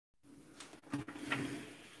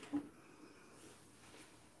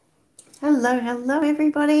Hello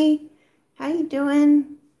everybody. How you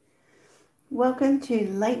doing? Welcome to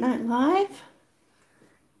Late Night Live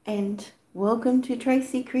and welcome to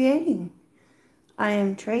Tracey Creating. I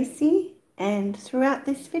am Tracey, and throughout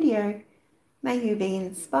this video, may you be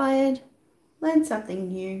inspired, learn something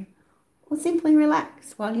new, or simply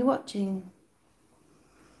relax while you're watching.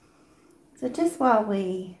 So just while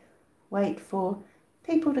we wait for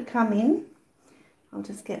people to come in, I'll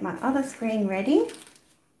just get my other screen ready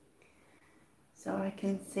so I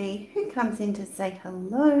can see who comes in to say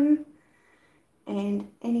hello and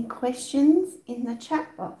any questions in the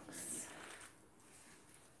chat box.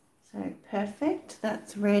 So perfect,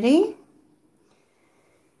 that's ready.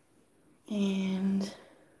 And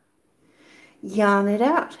yarn it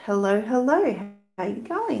out. Hello, how are you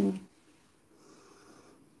going?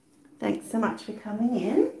 Thanks so much for coming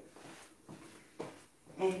in.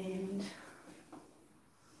 And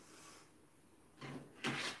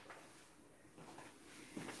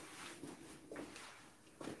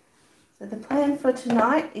so the plan for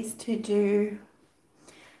tonight is to do,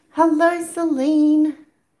 hello Celine,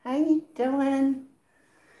 how you doing?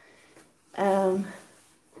 We're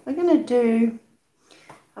going to do,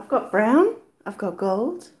 I've got brown, I've got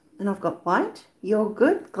gold, and I've got white. You're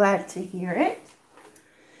good, glad to hear it.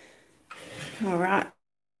 All right,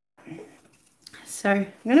 so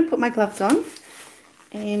I'm going to put my gloves on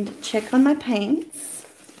and check on my paints.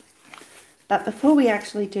 But before we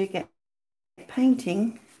actually do get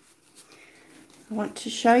painting, I want to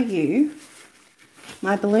show you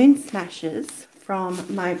my balloon smashes from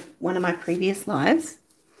one of my previous lives.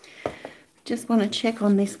 Just want to check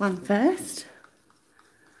on this one first.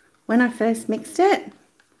 When I first mixed it, it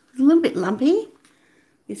was a little bit lumpy.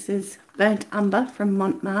 This is Burnt Umber from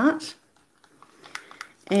Montmartre.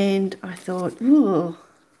 And I thought, ooh,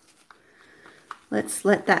 let's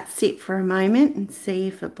let that sit for a moment and see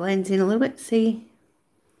if it blends in a little bit. See,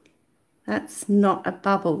 that's not a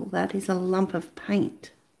bubble, that is a lump of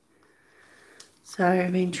paint. So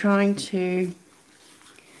I've been trying to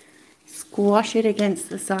squash it against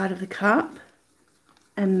the side of the cup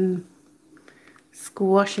and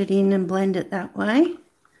squash it in and blend it that way.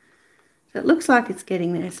 So it looks like it's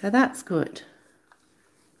getting there, so that's good.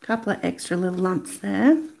 A couple of extra little lumps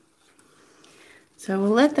there. So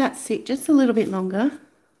we'll let that sit just a little bit longer.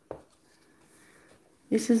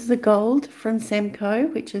 This is the gold from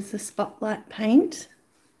Semco, which is the Spotlight paint.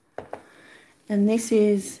 And this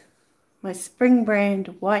is my Spring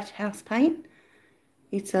brand White House paint.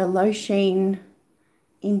 It's a low sheen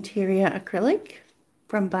interior acrylic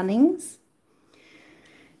from Bunnings.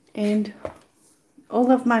 And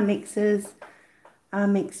all of my mixes are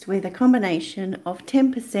mixed with a combination of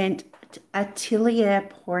 10% Atelier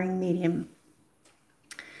pouring medium.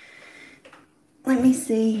 Let me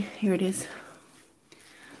see, here it is.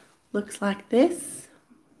 Looks like this.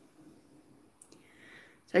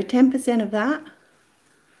 So 10% of that,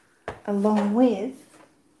 along with,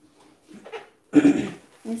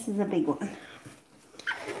 this is a big one.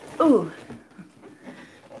 Oh,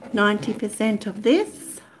 90% of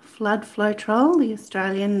this, Flood Floetrol, the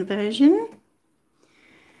Australian version.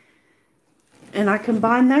 And I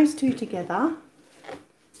combine those two together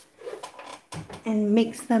and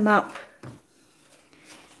mix them up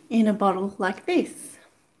in a bottle like this.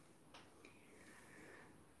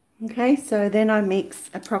 Okay, so then I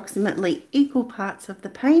mix approximately equal parts of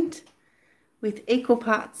the paint with equal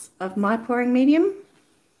parts of my pouring medium,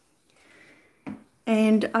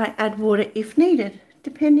 and I add water if needed,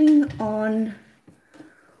 depending on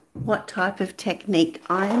what type of technique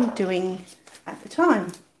I am doing at the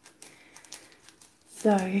time.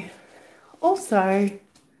 So also,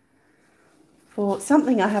 for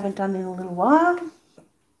something I haven't done in a little while,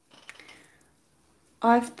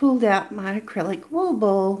 I've pulled out my acrylic wall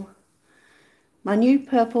ball, my new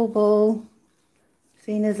purple ball,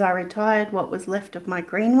 seeing as I retired what was left of my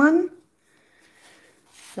green one.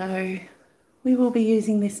 So we will be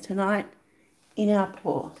using this tonight in our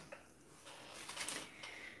pour.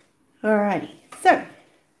 Alrighty, so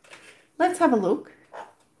let's have a look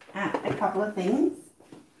at a couple of things.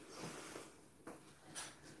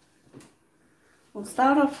 We'll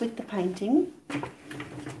start off with the painting.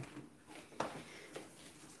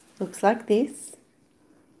 Looks like this.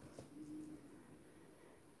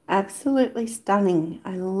 Absolutely stunning.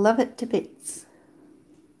 I love it to bits.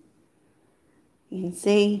 You can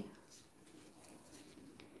see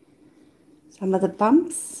some of the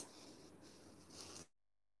bumps.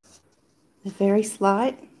 They're very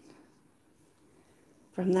slight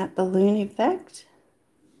from that balloon effect.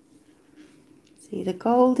 See the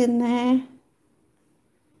gold in there.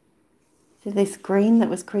 So this green that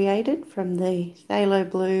was created from the phthalo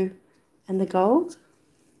blue and the gold.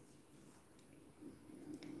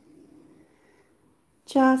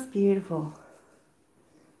 Just beautiful.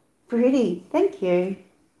 Pretty, thank you.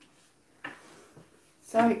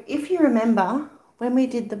 So if you remember, when we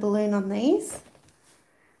did the balloon on these,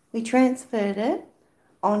 we transferred it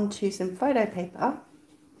onto some photo paper,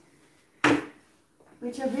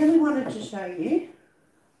 which I really wanted to show you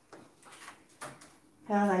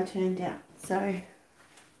how they turned out. So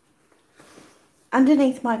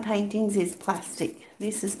underneath my paintings is plastic.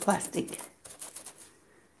 This is plastic.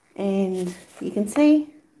 And you can see,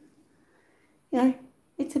 you know,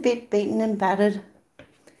 it's a bit beaten and battered.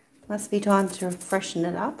 Must be time to freshen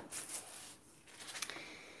it up.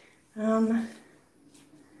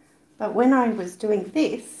 But when I was doing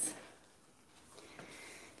this,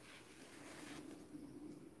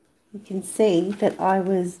 you can see that I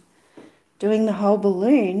was doing the whole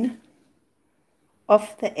balloon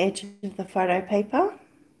off the edge of the photo paper.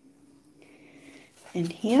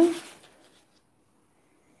 And here.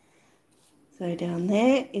 So down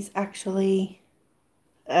there is actually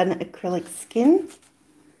an acrylic skin.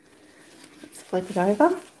 Let's flip it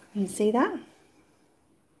over. You see that?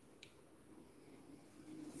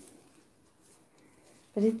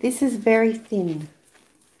 But this is very thin.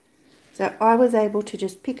 So I was able to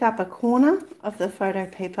just pick up a corner of the photo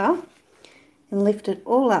paper and lift it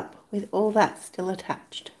all up with all that still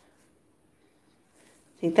attached.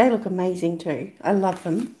 See, they look amazing too. I love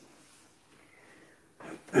them.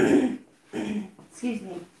 Excuse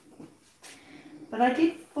me. But I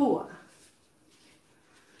did 4.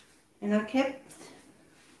 And I kept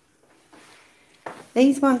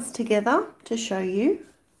these ones together to show you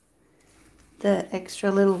the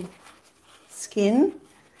extra little skin,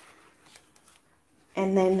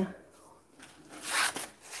 and then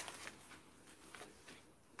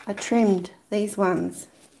I trimmed these ones.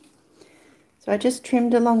 So I just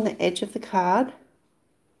trimmed along the edge of the card,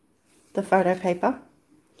 the photo paper,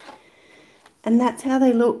 and that's how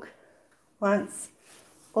they look once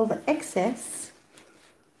all the excess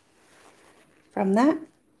from that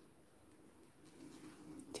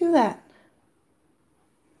to that.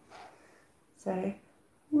 So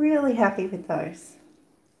really happy with those.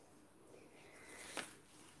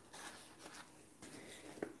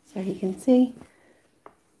 So you can see,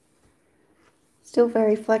 still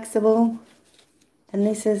very flexible. And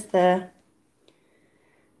this is the,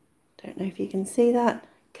 don't know if you can see that,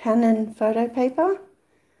 Canon photo paper.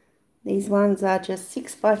 These ones are just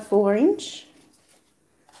 6 by 4 inch,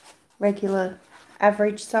 regular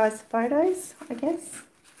average size photos, I guess.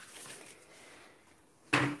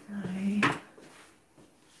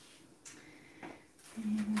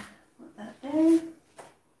 And put that there.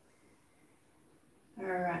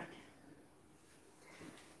 Alright.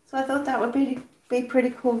 So I thought that would be pretty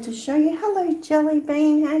cool to show you. Hello Jelly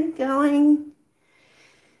Bean, how you going?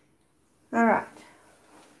 Alright.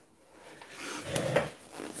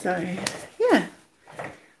 So, yeah.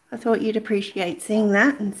 I thought you'd appreciate seeing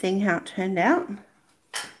that and seeing how it turned out.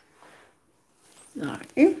 So,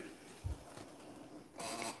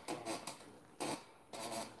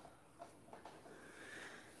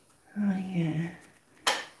 oh yeah,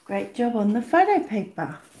 great job on the photo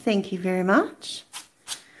paper. Thank you very much.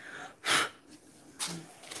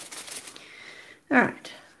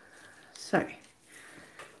 Alright, so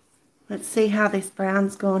let's see how this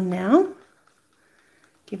brown's gone now.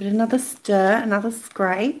 Give it another stir, another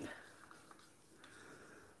scrape.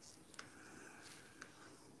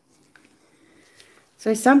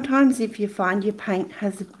 So sometimes if you find your paint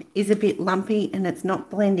is a bit lumpy and it's not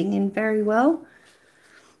blending in very well,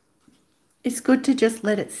 it's good to just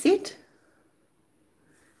let it sit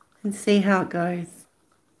and see how it goes.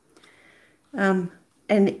 And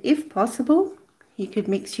if possible, you could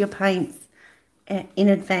mix your paints in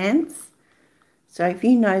advance. So if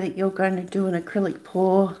you know that you're going to do an acrylic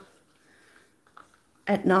pour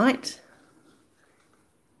at night,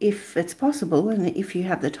 if it's possible and if you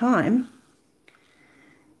have the time,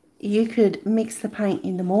 you could mix the paint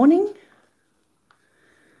in the morning,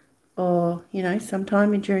 or, you know,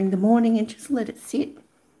 sometime during the morning, and just let it sit.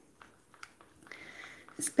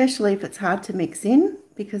 Especially if it's hard to mix in,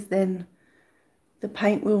 because then the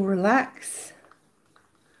paint will relax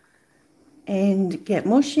and get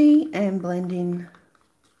mushy and blend in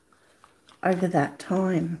over that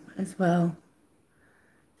time as well.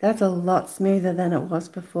 That's a lot smoother than it was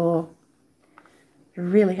before.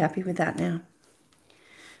 I'm really happy with that now.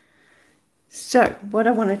 So what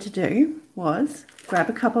I wanted to do was grab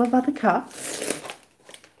a couple of other cups.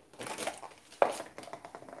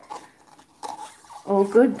 All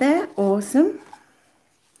good there, awesome.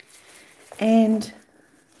 And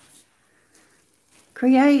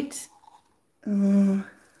create two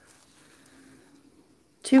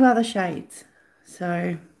other shades.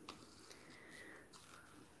 So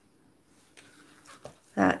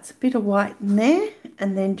that's a bit of white in there,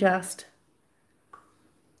 and then just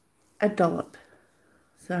a dollop.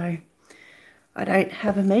 So I don't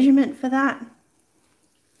have a measurement for that.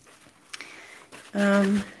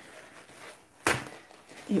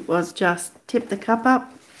 It was just tip the cup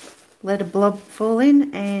up, let a blob fall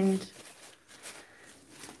in, and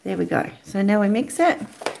there we go. So now we mix it.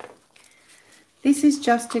 This is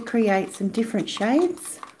just to create some different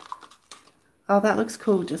shades. Oh, that looks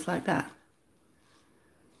cool, just like that.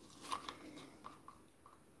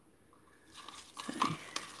 So,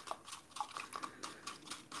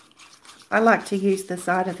 I like to use the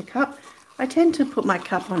side of the cup. I tend to put my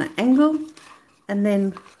cup on an angle and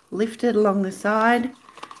then lift it along the side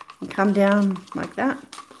and come down like that.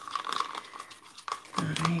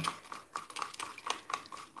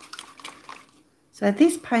 So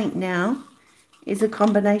this paint now is a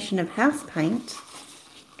combination of house paint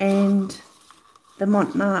and the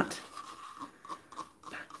Montmartre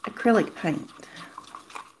acrylic paint.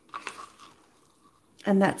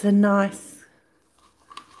 And that's a nice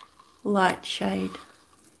light shade.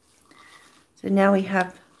 So now we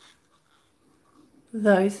have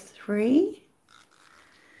those three.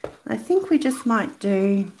 I think we just might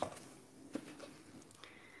do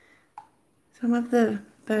some of the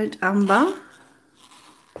burnt umber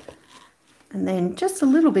and then just a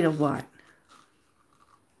little bit of white.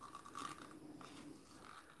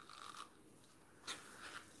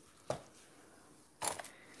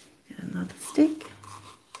 Get another stick.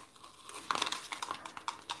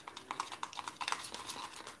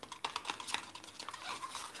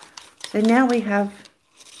 So now we have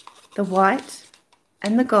the white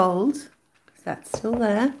and the gold, that's still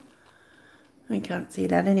there. I can't see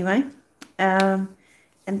that anyway. And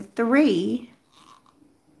three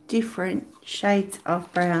different shades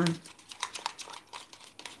of brown.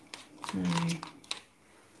 So,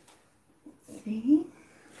 let's see.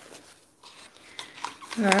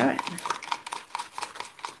 All right.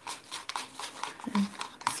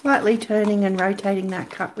 Slightly turning and rotating that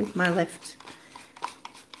cup with my left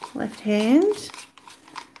hand.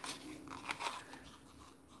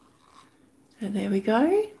 So there we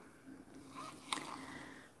go.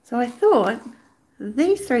 So I thought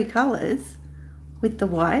these three colours with the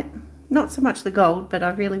white, not so much the gold, but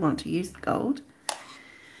I really want to use the gold,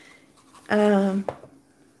 will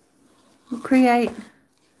create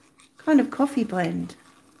kind of coffee blend.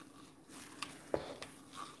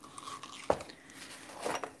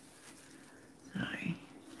 So,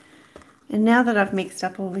 and now that I've mixed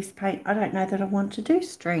up all this paint, I don't know that I want to do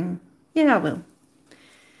string. Yeah, I will.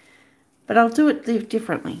 But I'll do it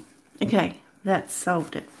differently. Okay, that's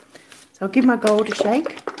solved it. So I'll give my gold a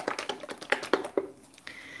shake.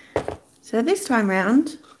 So this time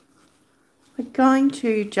round, we're going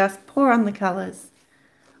to just pour on the colours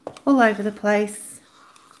all over the place.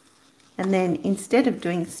 And then instead of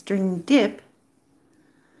doing string dip,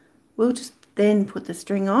 we'll just then put the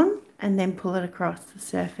string on and then pull it across the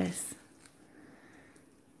surface.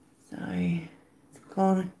 So it's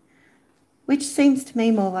gone, which seems to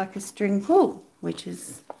me more like a string pull, which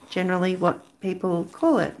is generally what people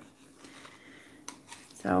call it.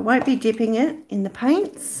 So I won't be dipping it in the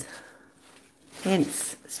paints,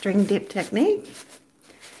 hence string dip technique.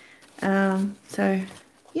 So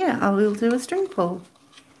yeah, I will do a string pull.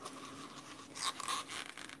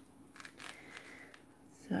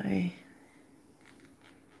 So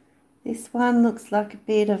this one looks like a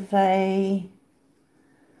bit of a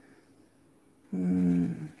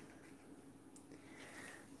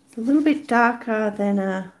it's a little bit darker than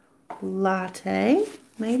a latte,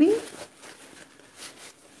 maybe.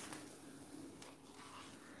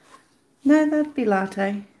 No, that'd be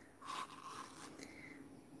latte.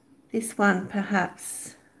 This one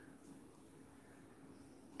perhaps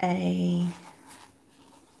is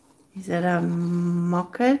it a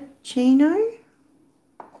mochaccino?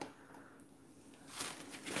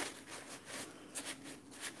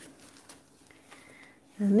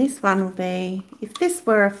 And this one will be, if this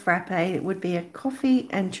were a frappe, it would be a coffee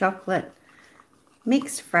and chocolate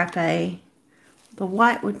mixed frappe. The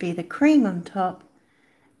white would be the cream on top,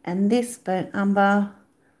 and this burnt umber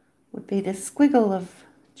would be the squiggle of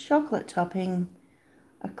chocolate topping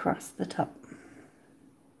across the top.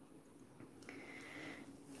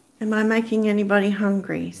 Am I making anybody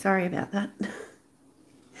hungry? Sorry about that.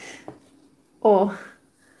 or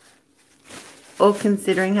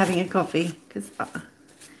considering having a coffee, because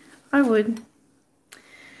I would.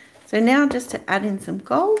 So now just to add in some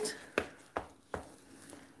gold.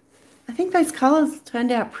 I think those colours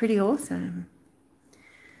turned out pretty awesome.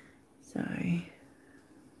 So,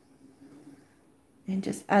 and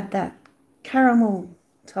just add that caramel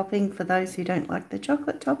topping for those who don't like the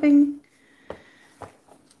chocolate topping.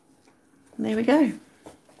 And there we go.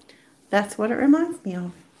 That's what it reminds me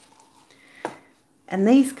of. And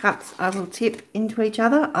these cups I will tip into each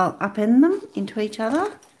other. I'll upend them into each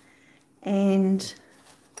other and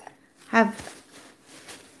have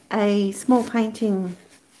a small painting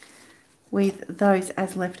with those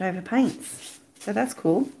as leftover paints. So that's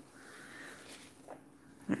cool.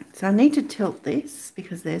 Right, so I need to tilt this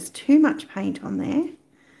because there's too much paint on there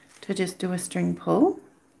to just do a string pull.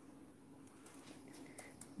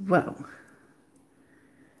 Whoa.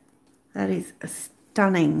 That is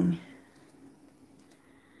stunning.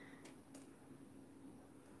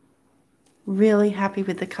 Really happy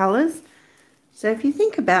with the colours. So if you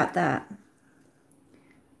think about that,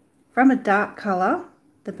 from a dark colour,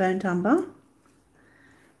 the burnt umber,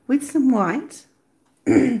 with some white,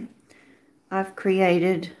 I've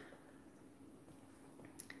created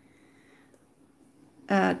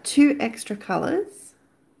 2 extra colours.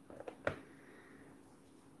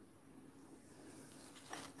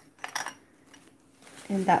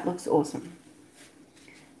 And that looks awesome.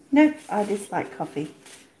 Nope, I dislike coffee.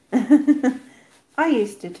 I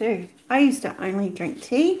used to too. I used to only drink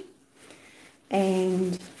tea,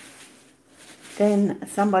 and then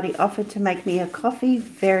somebody offered to make me a coffee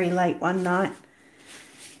very late one night,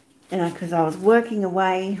 because I was working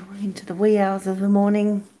away into the wee hours of the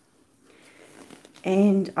morning,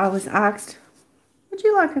 and I was asked, would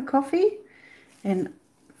you like a coffee? And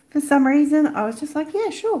for some reason I was just like, yeah,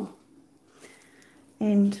 sure.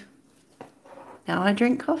 And now I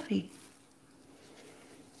drink coffee.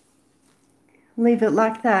 Leave it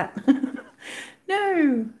like that.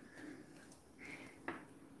 No.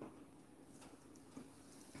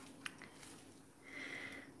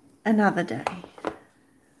 Another day.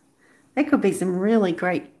 There could be some really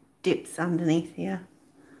great dips underneath here.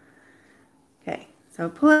 Okay, so I'll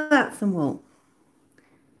pull out some wool.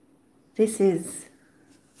 This is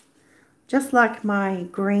just like my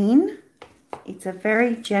green. It's a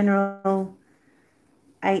very general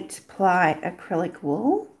 8-ply acrylic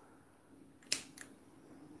wool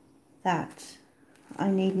that I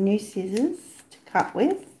need new scissors to cut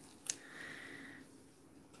with.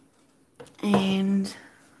 And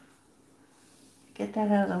get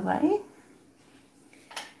that out of the way.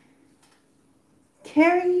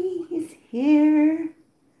 Terry is here.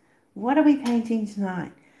 What are we painting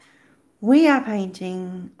tonight? We are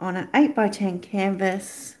painting on an 8x10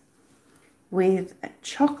 canvas with a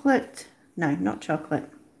chocolate, no, not chocolate,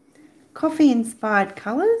 coffee inspired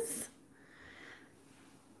colours.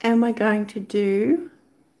 And we're going to do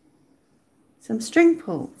some string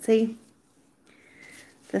pull. See,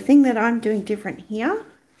 the thing that I'm doing different here,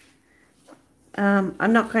 I'm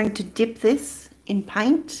not going to dip this in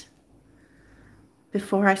paint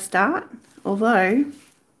before I start, although,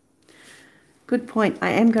 good point, I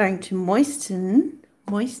am going to moisten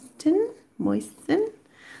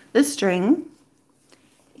the string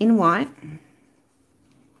in white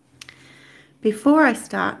before I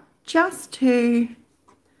start, just to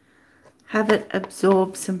have it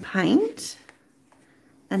absorb some paint,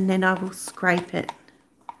 and then I will scrape it.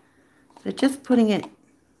 So just putting it,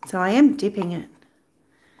 so I am dipping it.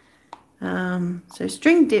 So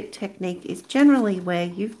string dip technique is generally where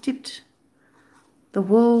you've dipped the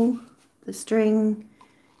wool, the string,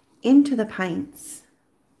 into the paints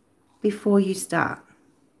before you start.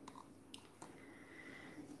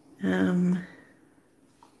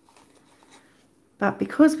 But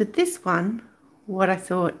because with this one, what I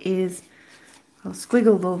thought is I'll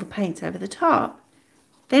squiggle all the paints over the top,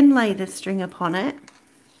 then lay the string upon it.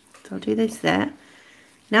 So I'll do this there.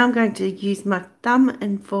 Now I'm going to use my thumb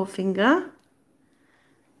and forefinger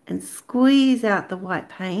and squeeze out the white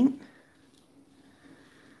paint.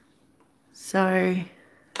 So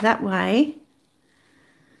that way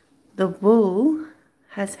the wool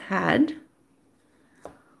has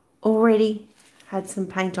already had some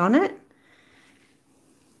paint on it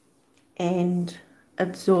and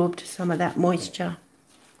absorbed some of that moisture.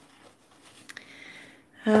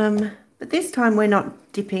 But this time we're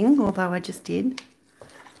not dipping, although I just did.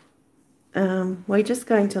 We're just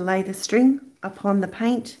going to lay the string upon the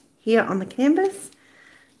paint here on the canvas.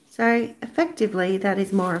 So effectively that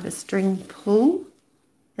is more of a string pull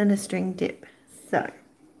than a string dip. So,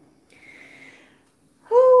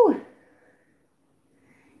 oh,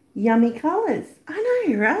 yummy colours. I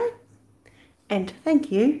know, right? And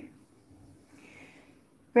thank you,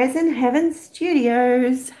 Resin Heaven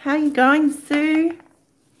Studios. How you going, Sue?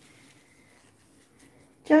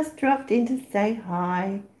 just dropped in to say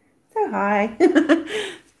hi. So hi.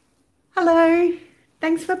 Hello.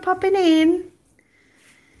 Thanks for popping in.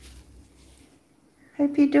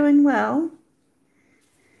 Hope you're doing well.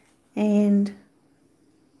 And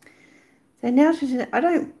so now I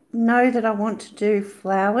don't know that I want to do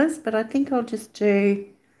flowers, but I think I'll just lay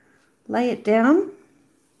it down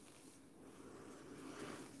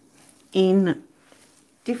in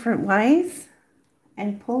different ways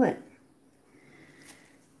and pull it.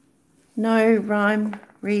 No rhyme,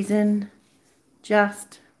 reason,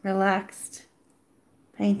 just relaxed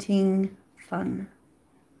painting fun.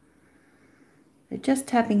 So just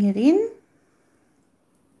tapping it in.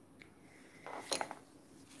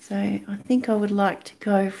 So I think I would like to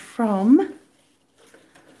go from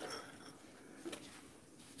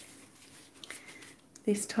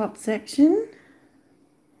this top section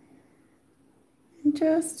and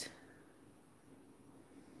just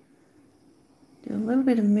do a little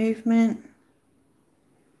bit of movement.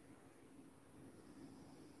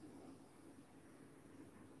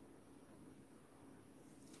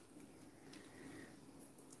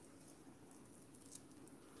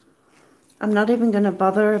 I'm not even going to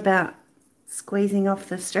bother about squeezing off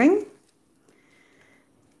the string.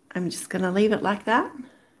 I'm just going to leave it like that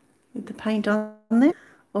with the paint on there.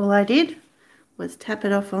 All I did was tap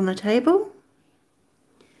it off on the table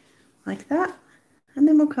like that, and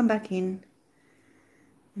then we'll come back in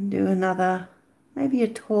and do another, maybe a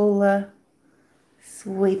taller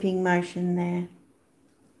sweeping motion there.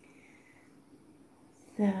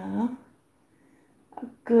 So,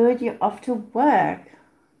 good, you're off to work.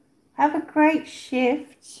 Have a great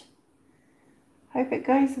shift. Hope it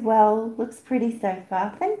goes well. Looks pretty so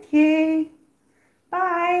far. Thank you.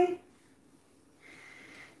 Bye.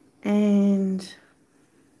 And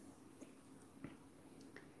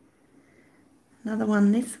another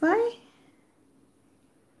one this way.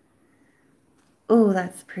 Oh,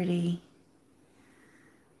 that's pretty.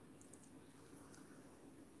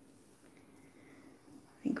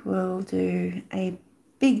 I think we'll do a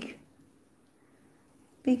big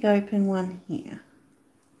open one here.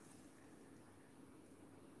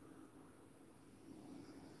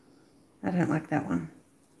 I don't like that one.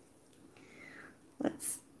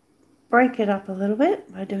 Let's break it up a little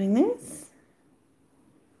bit by doing this.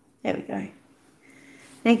 There we go.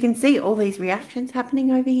 Now you can see all these reactions happening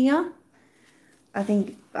over here.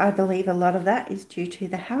 I believe a lot of that is due to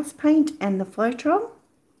the house paint and the Floetrol.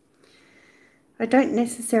 I don't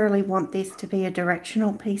necessarily want this to be a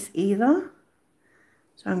directional piece either.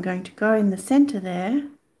 So I'm going to go in the center there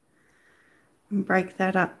and break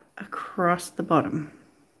that up across the bottom.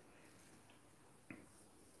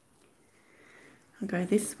 I'll go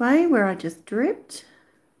this way where I just dripped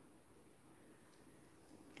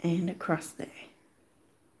and across there.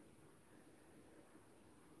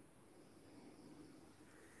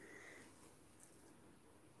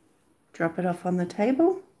 Drop it off on the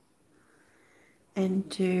table and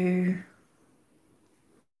do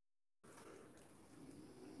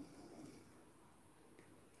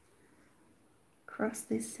across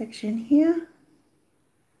this section here.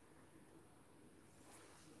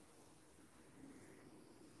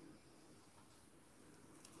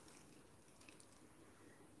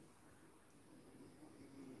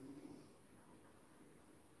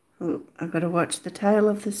 Oh, I've got to watch the tail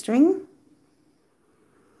of the string.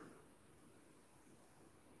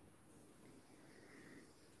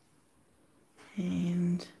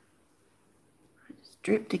 And I just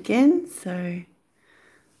dripped again, so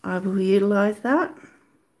I will utilize that.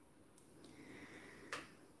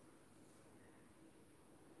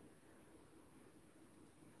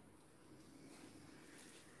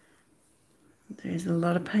 There's a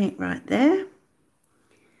lot of paint right there. I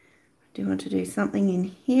do want to do something in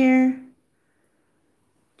here,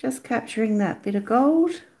 just capturing that bit of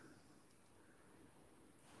gold.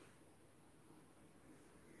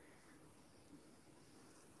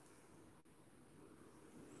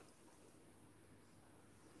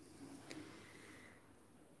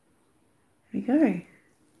 There we go.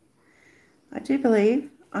 I do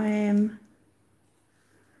believe I am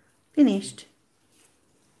finished.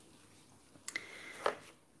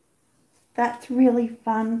 That's really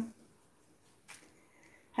fun.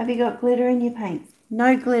 Have you got glitter in your paints?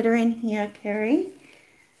 No glitter in here, Kerry.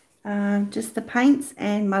 Just the paints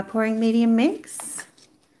and my pouring medium mix.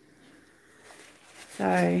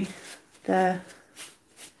 So the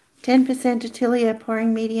 10% Atelier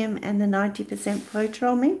pouring medium and the 90%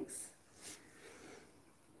 Floetrol mix.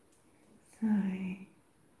 So, right.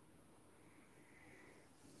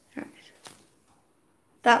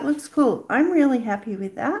 That looks cool. I'm really happy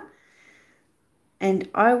with that. And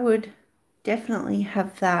I would definitely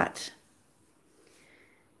have that.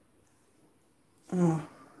 Oh,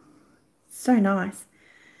 so nice.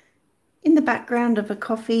 In the background of a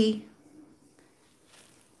coffee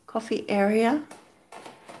area.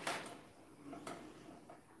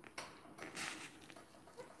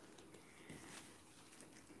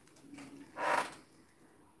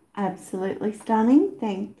 Absolutely stunning.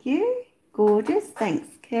 Thank you. Gorgeous.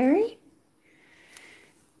 Thanks, Kerry.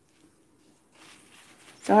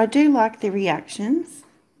 So I do like the reactions.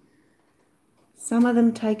 Some of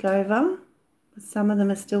them take over, but some of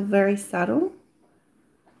them are still very subtle.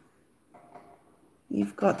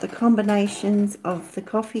 You've got the combinations of the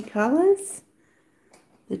coffee colours,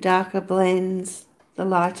 the darker blends, the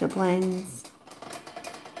lighter blends.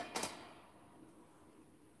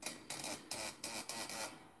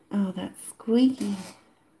 Oh, that squeaky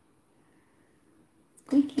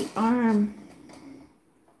arm.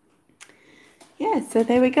 Yeah, so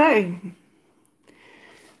there we go.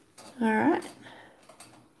 All right.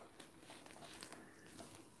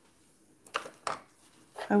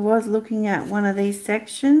 I was looking at one of these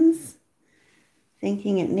sections,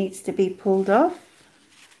 thinking it needs to be pulled off.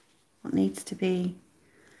 It needs to be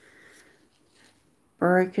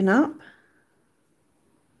broken up.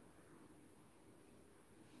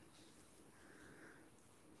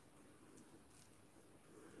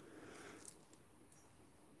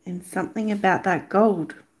 And something about that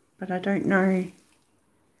gold, but I don't know.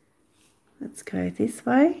 Let's go this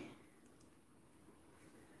way.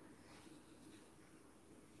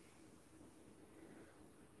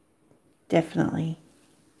 Definitely.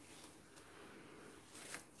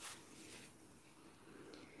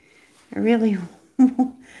 I really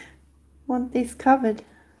want this covered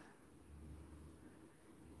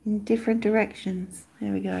in different directions.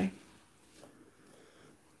 There we go.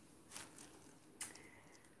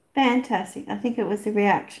 Fantastic. I think it was the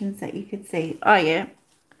reactions that you could see. Oh yeah,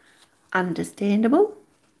 understandable.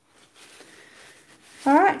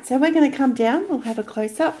 All right, so we're going to come down. We'll have a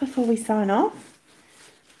close-up before we sign off.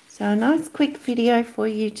 So a nice quick video for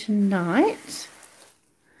you tonight.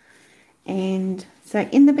 And so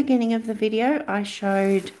in the beginning of the video, I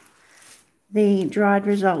showed the dried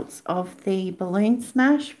results of the balloon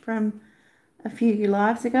smash from a few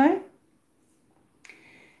lives ago.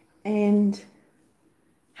 And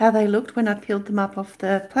how they looked when I peeled them up off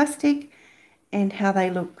the plastic and how they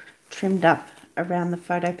look trimmed up around the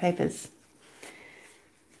photo papers.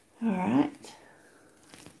 All right.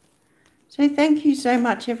 So thank you so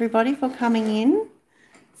much, everybody, for coming in,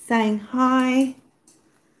 saying hi,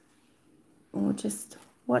 or just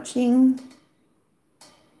watching.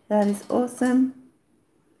 That is awesome.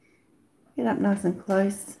 Get up nice and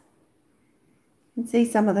close and see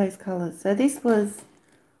some of those colours. So this was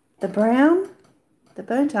the brown, the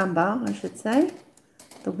burnt umber, I should say,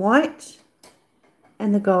 the white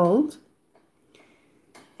and the gold.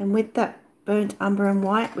 And with that burnt umber and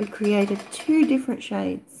white, we created two different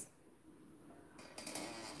shades.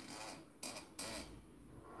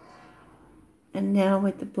 And now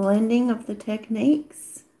with the blending of the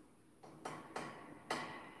techniques,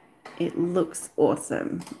 it looks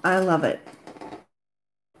awesome. I love it.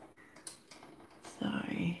 So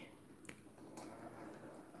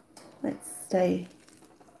let's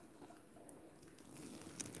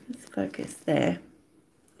focus there.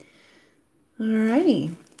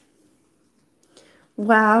 Alrighty.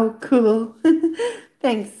 Wow, cool.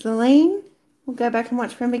 Thanks, Celine. We'll go back and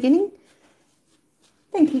watch from the beginning.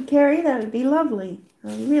 Thank you, Kerry. That would be lovely.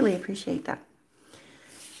 I really appreciate that.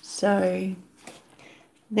 So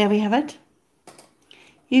there we have it.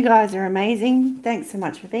 You guys are amazing. Thanks so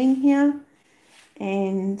much for being here.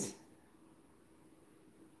 And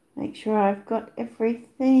make sure I've got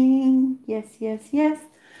everything. Yes, yes, yes.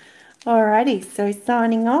 Alrighty, so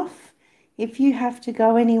signing off. If you have to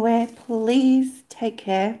go anywhere, please take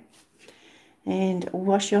care and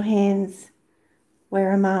wash your hands,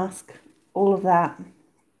 wear a mask, all of that.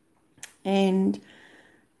 And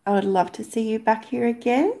I would love to see you back here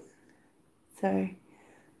again. So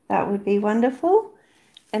that would be wonderful.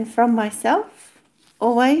 And from myself,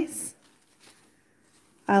 always,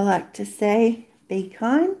 I like to say, be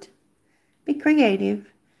kind, be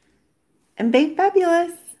creative, and be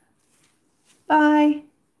fabulous. Bye.